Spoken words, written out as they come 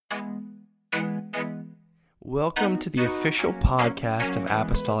Welcome to the official podcast of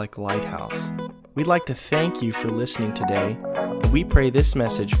Apostolic Lighthouse. We'd like to thank you for listening today, and we pray this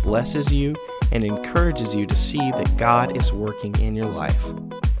message blesses you and encourages you to see that God is working in your life.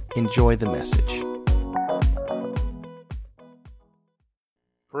 Enjoy the message.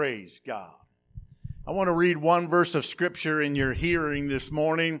 Praise God. I want to read one verse of Scripture in your hearing this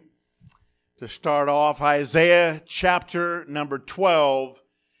morning to start off. Isaiah chapter number 12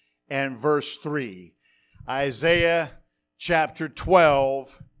 and verse 3. Isaiah chapter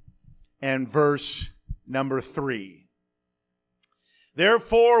 12 and verse number 3.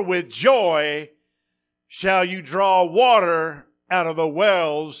 Therefore with joy shall you draw water out of the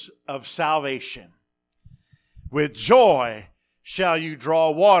wells of salvation. With joy shall you draw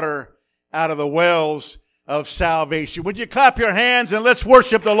water out of the wells of salvation. Would you clap your hands and let's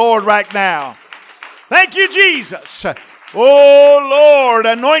worship the Lord right now. Thank you, Jesus. Oh, Lord,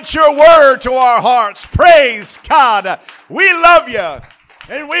 anoint your word to our hearts. Praise God. We love you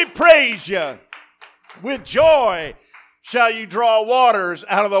and we praise you. With joy shall you draw waters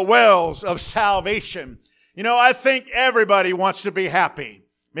out of the wells of salvation. You know, I think everybody wants to be happy.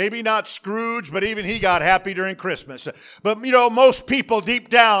 Maybe not Scrooge, but even he got happy during Christmas. But, you know, most people deep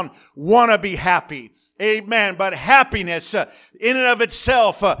down want to be happy. Amen. But happiness in and of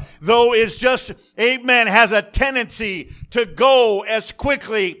itself, though, is just, amen, has a tendency to go as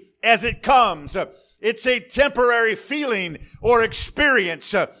quickly as it comes. It's a temporary feeling or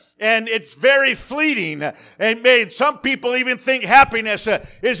experience. And it's very fleeting. And some people even think happiness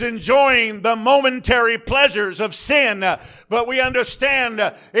is enjoying the momentary pleasures of sin. But we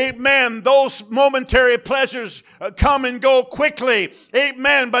understand, amen, those momentary pleasures come and go quickly.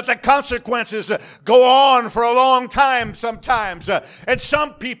 Amen. But the consequences go on for a long time sometimes. And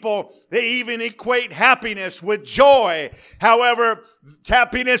some people, they even equate happiness with joy. However,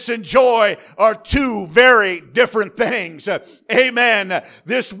 happiness and joy are two very different things. Amen.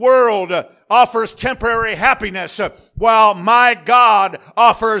 This world offers temporary happiness, while my God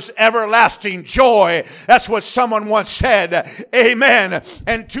offers everlasting joy. That's what someone once said. Amen.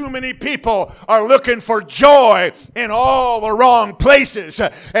 And too many people are looking for joy in all the wrong places.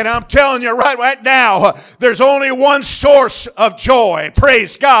 And I'm telling you right now, there's only one source of joy.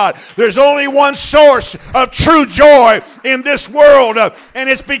 Praise God. There's only one source of true joy in this world, and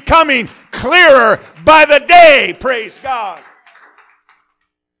it's becoming clearer by the day. Praise God.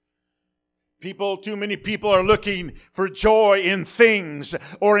 Too many people are looking for joy in things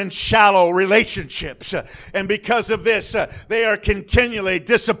or in shallow relationships. And because of this, they are continually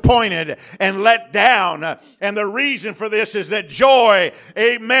disappointed and let down. And the reason for this is that joy,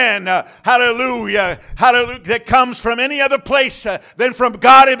 amen, hallelujah, that comes from any other place than from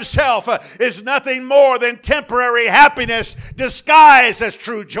God Himself is nothing more than temporary happiness disguised as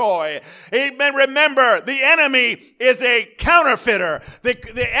true joy. Amen. Remember, the enemy is a counterfeiter.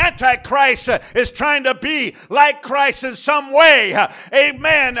 The Antichrist is trying to be like Christ in some way.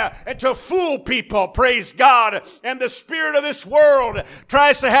 Amen. And to fool people. Praise God. And the spirit of this world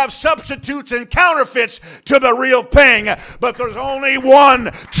tries to have substitutes and counterfeits to the real thing. But there's only one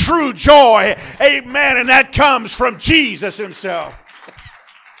true joy. Amen. And that comes from Jesus Himself.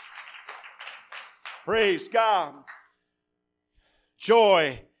 Praise God.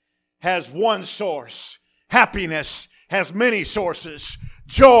 Joy has one source. Happiness has many sources.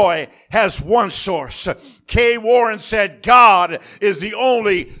 Joy has one source. Kay Warren said, God is the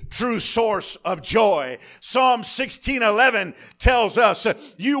only true source of joy. Psalm 16:11 tells us,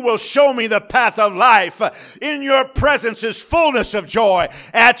 you will show me the path of life. In your presence is fullness of joy.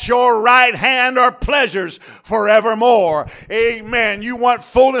 At your right hand are pleasures forevermore. Amen. You want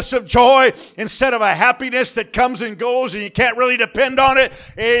fullness of joy instead of a happiness that comes and goes and you can't really depend on it?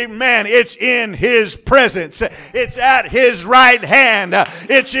 Amen. It's in His presence. It's at His right hand.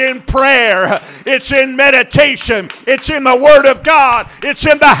 It's in prayer. It's in meditation. It's in the Word of God. It's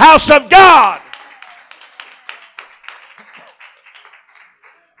in the house of God.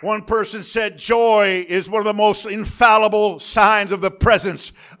 One person said joy is one of the most infallible signs of the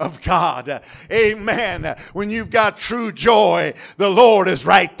presence of God. Amen. When you've got true joy, the Lord is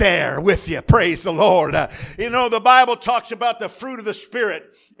right there with you. Praise the Lord. You know, the Bible talks about the fruit of the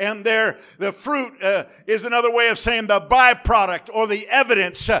Spirit. And the fruit is another way of saying the byproduct or the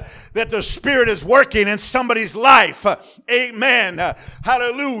evidence that the Spirit is working in somebody's life. Amen.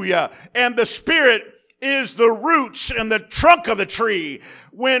 Hallelujah. And the Spirit is the roots and the trunk of the tree.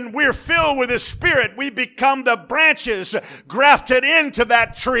 when we're filled with His Spirit, we become the branches grafted into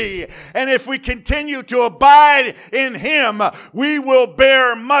that tree. And if we continue to abide in Him, we will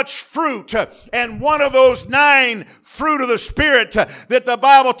bear much fruit. And one of those 9 fruit of the Spirit that the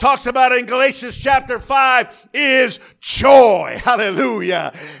Bible talks about in Galatians chapter 5 is joy.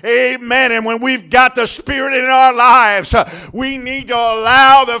 Hallelujah. Amen. And when we've got the Spirit in our lives, we need to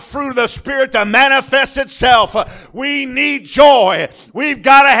allow the fruit of the Spirit to manifest itself. We need joy. We've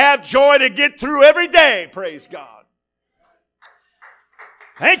got to have joy to get through every day. Praise God.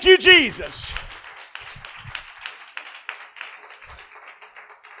 Thank you, Jesus.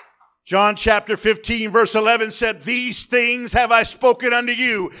 John chapter 15 verse 11 said, "These things have I spoken unto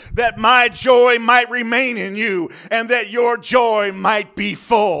you, that my joy might remain in you, and that your joy might be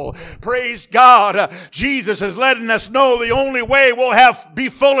full." Praise God. Jesus is letting us know the only way we'll be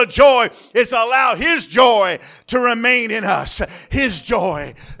full of joy is to allow His joy to remain in us. His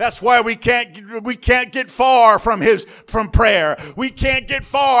joy. That's why we can't get far from prayer. We can't get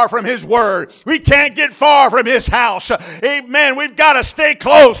far from His Word. We can't get far from His house. Amen. We've got to stay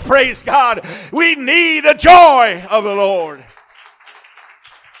close. Praise God. We need the joy of the Lord.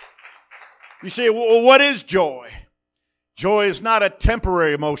 You say, well, what is joy? Joy is not a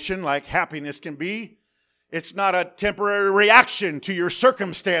temporary emotion like happiness can be. It's not a temporary reaction to your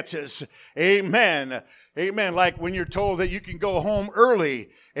circumstances. Amen. Amen. Like when you're told that you can go home early.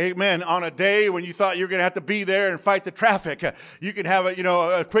 Amen. On a day when you thought you were going to have to be there and fight the traffic. You can have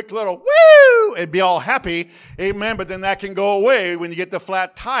a quick little woo and be all happy. Amen. But then that can go away when you get the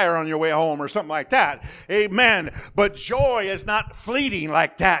flat tire on your way home or something like that. Amen. But joy is not fleeting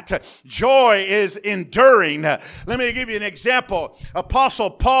like that. Joy is enduring. Let me give you an example.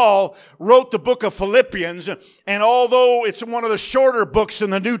 Apostle Paul wrote the book of Philippians, and although it's one of the shorter books in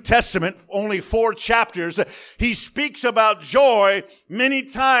the New Testament, only 4 chapters, he speaks about joy many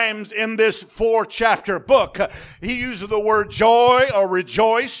times in this 4-chapter book. He uses the word joy or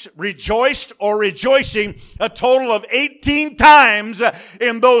rejoice, rejoiced or rejoicing a total of 18 times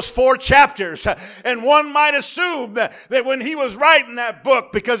in those 4 chapters. And one might assume that when he was writing that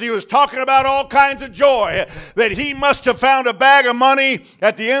book, because he was talking about all kinds of joy, that he must have found a bag of money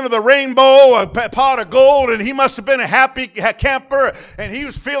at the end of the rainbow, a pot of gold, and he must have been a happy camper, and he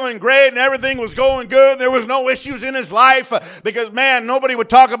was feeling great, and everything was going good. There was no issues in his life because, man, nobody would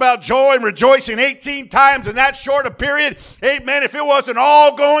talk about joy and rejoicing 18 times in that short a period. Amen. If it wasn't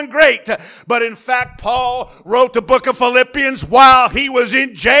all going great. But in fact, Paul wrote the book of Philippians while he was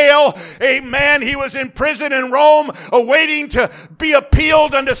in jail. Amen. He was in prison in Rome awaiting to be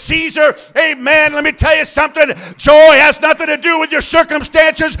appealed unto Caesar. Amen. Let me tell you something. Joy has nothing to do with your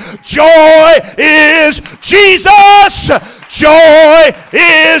circumstances. Joy is Jesus. Joy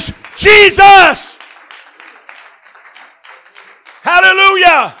is Jesus.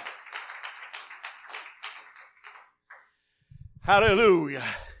 Hallelujah. Hallelujah.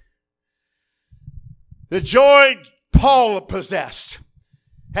 The joy Paul possessed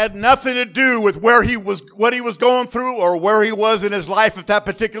had nothing to do with what he was going through or where he was in his life at that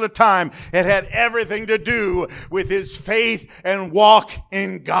particular time. It had everything to do with his faith and walk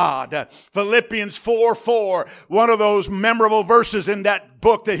in God. Philippians 4:4, one of those memorable verses in that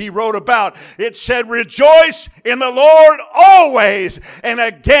book that he wrote about. It said, "Rejoice in the Lord always. And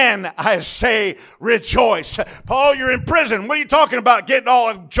again, I say rejoice." Paul, you're in prison. What are you talking about getting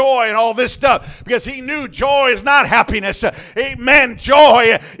all joy and all this stuff? Because he knew joy is not happiness. Amen.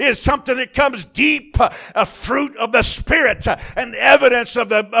 Joy is something that comes deep, a fruit of the Spirit, an evidence of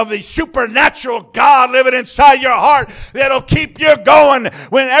the supernatural God living inside your heart that'll keep you going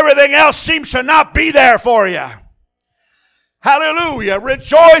when everything else seems to not be there for you. Hallelujah.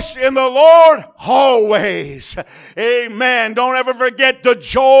 Rejoice in the Lord always. Amen. Don't ever forget the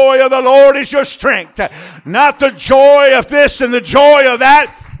joy of the Lord is your strength. Not the joy of this and the joy of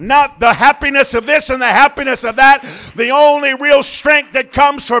that. Not the happiness of this and the happiness of that. The only real strength that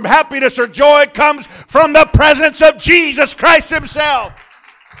comes from happiness or joy comes from the presence of Jesus Christ Himself.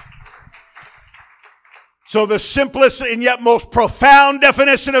 So the simplest and yet most profound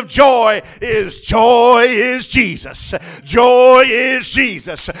definition of joy is Jesus. Joy is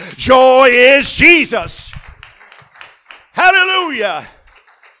Jesus. Joy is Jesus. Hallelujah.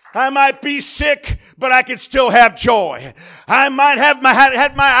 I might be sick, but I can still have joy. I might have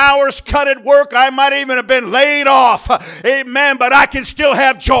had my hours cut at work. I might even have been laid off. Amen. But I can still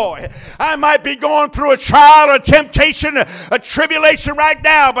have joy. I might be going through a trial, a temptation, a tribulation right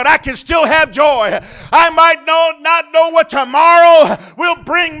now, but I can still have joy. I might not know what tomorrow will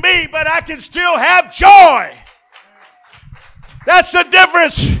bring me, but I can still have joy. That's the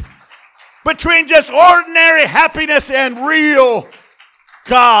difference between just ordinary happiness and real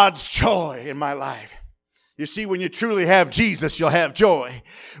God's joy in my life. You see, when you truly have Jesus, you'll have joy.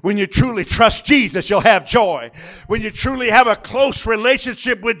 When you truly trust Jesus, you'll have joy. When you truly have a close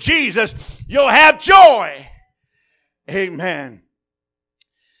relationship with Jesus, you'll have joy. Amen.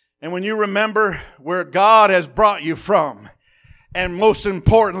 And when you remember where God has brought you from, and most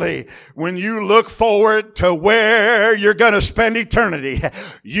importantly, when you look forward to where you're going to spend eternity,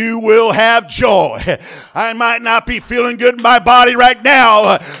 you will have joy. I might not be feeling good in my body right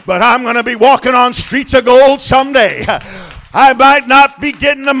now, but I'm going to be walking on streets of gold someday. I might not be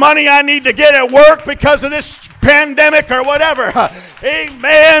getting the money I need to get at work because of this pandemic or whatever.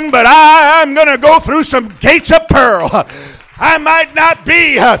 Amen. But I'm going to go through some gates of pearl. I might not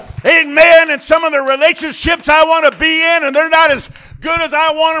be, amen, in some of the relationships I want to be in, and they're not as good as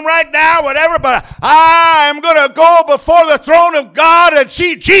I want them right now, whatever, but I'm going to go before the throne of God and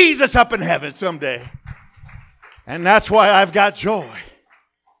see Jesus up in heaven someday. And that's why I've got joy.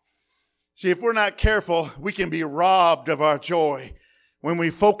 See, if we're not careful, we can be robbed of our joy when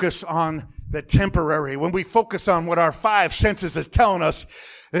we focus on the temporary, when we focus on what our five senses is telling us,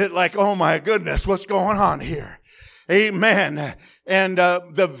 like, oh my goodness, what's going on here? Amen. And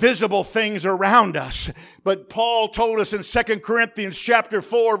the visible things around us. But Paul told us in 2 Corinthians chapter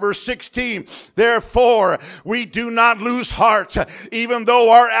 4, verse 16, therefore we do not lose heart, even though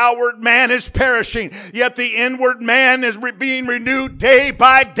our outward man is perishing, yet the inward man is being renewed day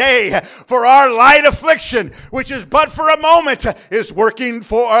by day. For our light affliction, which is but for a moment, is working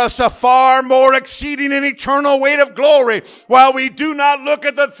for us a far more exceeding and eternal weight of glory, while we do not look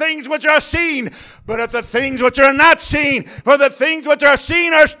at the things which are seen, but at the things which are not seen. For the things which are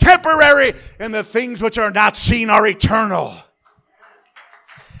seen are temporary, and the things which are not seen are eternal.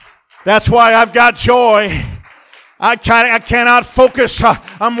 That's why I've got joy. I cannot focus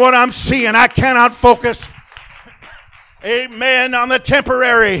on what I'm seeing. I cannot focus, amen, on the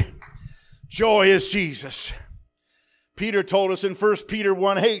temporary. Joy is Jesus. Peter told us in 1 Peter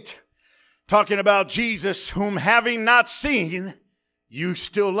 1:8, talking about Jesus, whom having not seen, you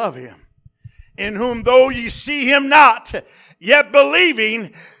still love him. In whom though ye see him not, yet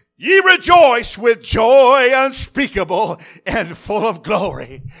believing, ye rejoice with joy unspeakable and full of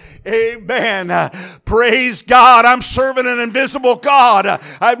glory. Amen. Praise God. I'm serving an invisible God.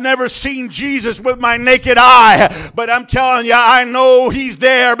 I've never seen Jesus with my naked eye, but I'm telling you, I know he's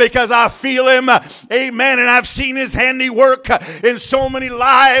there because I feel him. Amen. And I've seen his handiwork in so many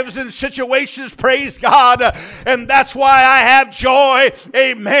lives and situations. Praise God. And that's why I have joy.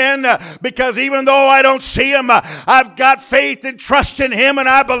 Amen. Because even though I don't see him, I've got faith and trust in him, and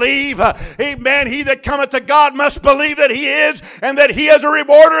I believe, amen, he that cometh to God must believe that he is, and that he is a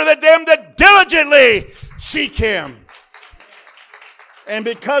rewarder of them that diligently seek him. And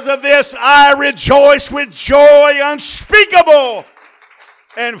because of this, I rejoice with joy unspeakable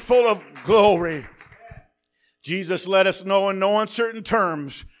and full of glory. Jesus let us know in no uncertain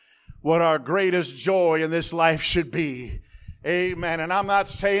terms what our greatest joy in this life should be. Amen. And I'm not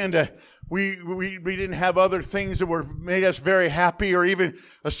saying that we didn't have other things that were made us very happy, or even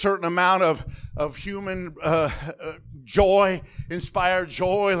a certain amount of human joy, inspired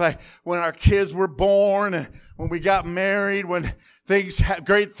joy, like when our kids were born and when we got married, when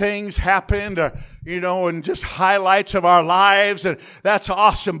great things happened, and just highlights of our lives, and that's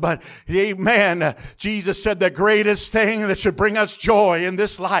awesome. But amen, Jesus said the greatest thing that should bring us joy in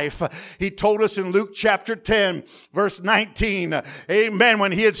this life, he told us in Luke chapter 10, verse 19, amen,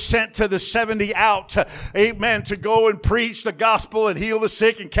 when he had sent to the 70 out, amen, to go and preach the gospel and heal the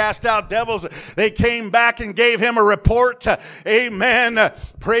sick and cast out devils, they came back and gave him a report, amen,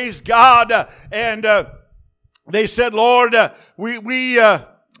 praise God, and they said, Lord, we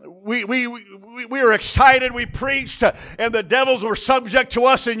were excited. We preached, and the devils were subject to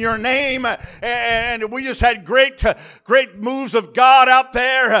us in your name, and we just had great moves of God out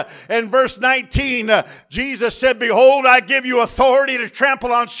there. And verse 19, Jesus said, behold, I give you authority to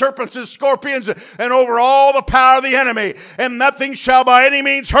trample on serpents and scorpions and over all the power of the enemy, and nothing shall by any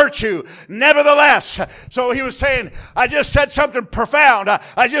means hurt you. Nevertheless, so he was saying, I just said something profound.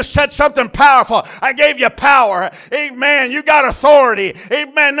 I just said something powerful. I gave you power. Amen. You got authority.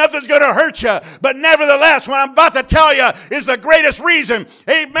 Amen. Nothing's going to hurt you. But nevertheless, what I'm about to tell you is the greatest reason.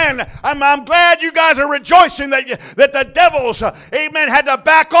 Amen. I'm glad you guys are rejoicing that the devils, amen, had to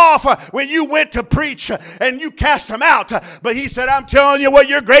back off when you went to preach and you cast them out. But he said, I'm telling you what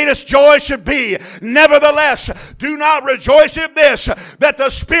your greatest joy should be. Nevertheless, do not rejoice in this, that the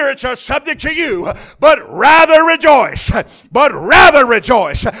spirits are subject to you, but rather rejoice. But rather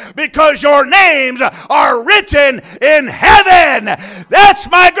rejoice, because your names are written in heaven. That's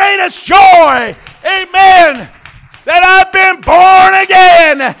my greatest joy. Amen. that I've been born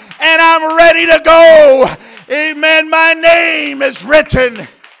again and I'm ready to go. Amen. My name is written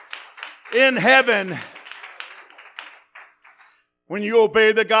in heaven. When you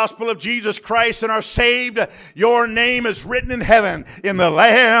obey the gospel of Jesus Christ and are saved, your name is written in heaven in the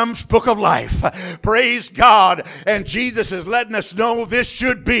Lamb's book of life. Praise God. And Jesus is letting us know this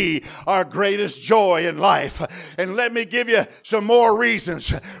should be our greatest joy in life. And let me give you some more reasons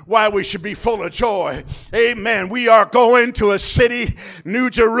why we should be full of joy. Amen. We are going to a city, New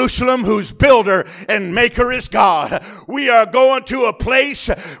Jerusalem, whose builder and maker is God. We are going to a place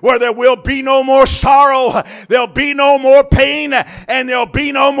where there will be no more sorrow. There'll be no more pain. And there'll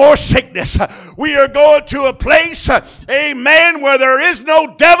be no more sickness. We are going to a place, amen, where there is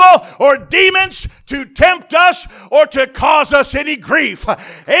no devil or demons to tempt us or to cause us any grief.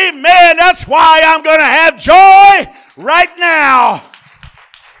 Amen. That's why I'm going to have joy right now.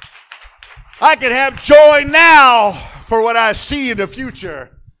 I can have joy now for what I see in the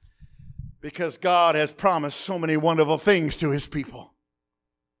future because God has promised so many wonderful things to his people.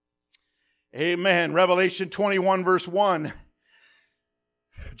 Amen. Revelation 21 verse 1.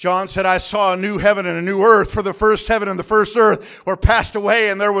 John said, I saw a new heaven and a new earth, for the first heaven and the first earth were passed away,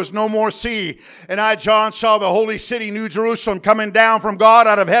 and there was no more sea. And I, John, saw the holy city, New Jerusalem, coming down from God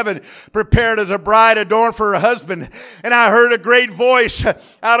out of heaven, prepared as a bride adorned for her husband. And I heard a great voice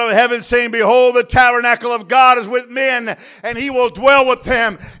out of heaven saying, Behold, the tabernacle of God is with men, and he will dwell with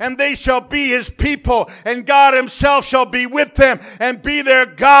them, and they shall be his people, and God himself shall be with them, and be their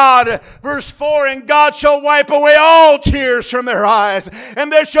God. Verse 4, And God shall wipe away all tears from their eyes,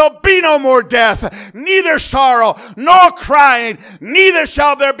 and there shall be no more death, neither sorrow, nor crying, neither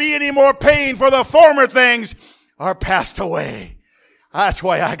shall there be any more pain, for the former things are passed away. That's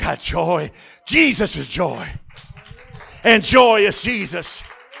why I got joy. Jesus is joy. And joy is Jesus.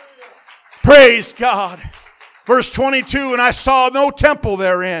 Praise God. Verse 22, And I saw no temple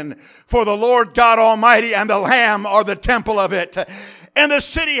therein, for the Lord God Almighty and the Lamb are the temple of it. And the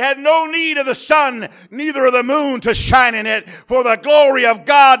city had no need of the sun, neither of the moon to shine in it, for the glory of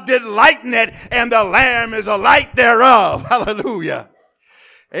God did lighten it, and the Lamb is a light thereof. Hallelujah.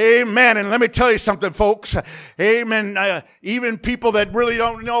 Amen. And let me tell you something, folks. Amen. Even people that really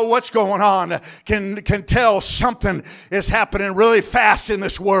don't know what's going on can tell something is happening really fast in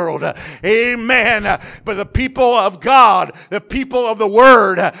this world. Amen. But the people of God, the people of the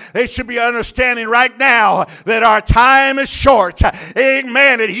Word, they should be understanding right now that our time is short.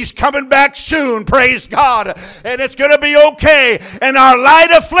 Amen. And He's coming back soon. Praise God. And it's going to be okay. And our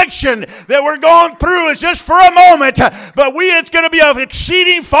light affliction that we're going through is just for a moment. But it's going to be of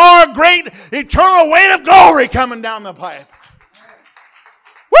exceeding far great eternal weight of glory coming down the pipe.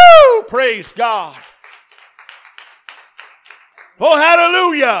 Woo! Praise God. Oh,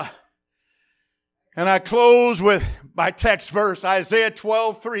 hallelujah. And I close with my text verse, Isaiah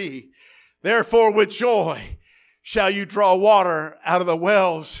 12:3. Therefore with joy shall you draw water out of the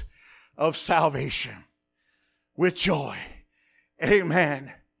wells of salvation. With joy.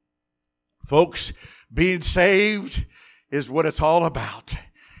 Amen. Folks, being saved is what it's all about.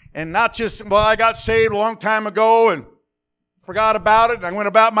 And not just, well, I got saved a long time ago and forgot about it and I went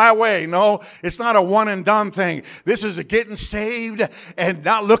about my way. No, it's not a one and done thing. This is a getting saved and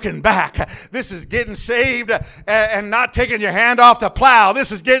not looking back. This is getting saved and not taking your hand off the plow.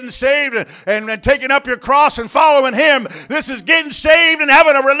 This is getting saved and taking up your cross and following Him. This is getting saved and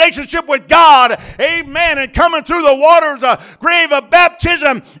having a relationship with God. Amen. And coming through the waters of grave of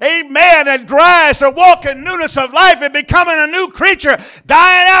baptism. Amen. And grace to walk in newness of life and becoming a new creature.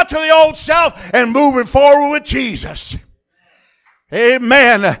 Dying out to the old self and moving forward with Jesus.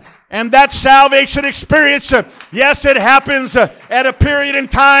 Amen. And that salvation experience, yes, it happens at a period in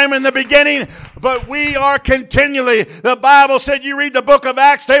time in the beginning, but we are continually, the Bible said, you read the book of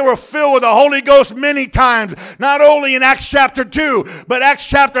Acts, they were filled with the Holy Ghost many times. Not only in Acts chapter 2, but Acts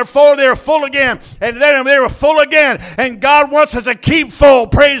chapter 4, they were full again. And then they were full again. And God wants us to keep full,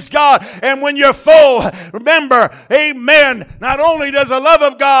 praise God. And when you're full, remember, amen, not only does the love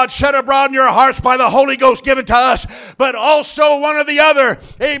of God shed abroad in your hearts by the Holy Ghost given to us, but also one or the other,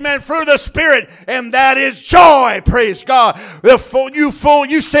 amen, through the Spirit, and that is joy, praise God.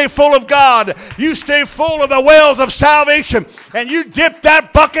 You stay full of God. You stay full of the wells of salvation, and you dip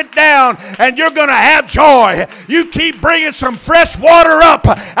that bucket down, and you're going to have joy. You keep bringing some fresh water up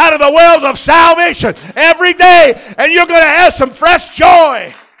out of the wells of salvation every day, and you're going to have some fresh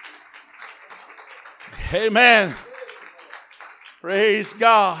joy. Amen. Praise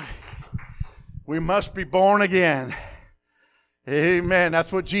God. We must be born again. Amen.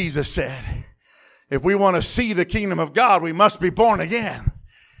 That's what Jesus said. If we want to see the kingdom of God, we must be born again.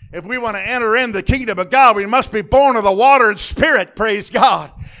 If we want to enter in the kingdom of God, we must be born of the water and Spirit, praise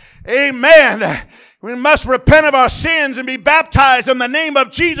God. Amen. We must repent of our sins and be baptized in the name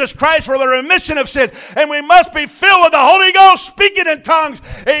of Jesus Christ for the remission of sins. And we must be filled with the Holy Ghost, speaking in tongues.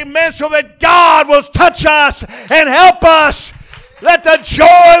 Amen. So that God will touch us and help us. Let the joy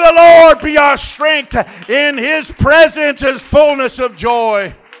of the Lord be our strength. In His presence is fullness of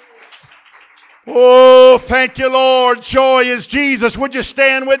joy. Oh, thank you, Lord. Joy is Jesus. Would you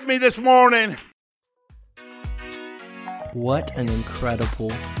stand with me this morning? What an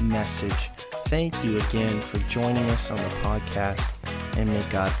incredible message. Thank you again for joining us on the podcast, and may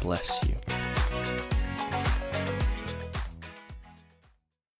God bless you.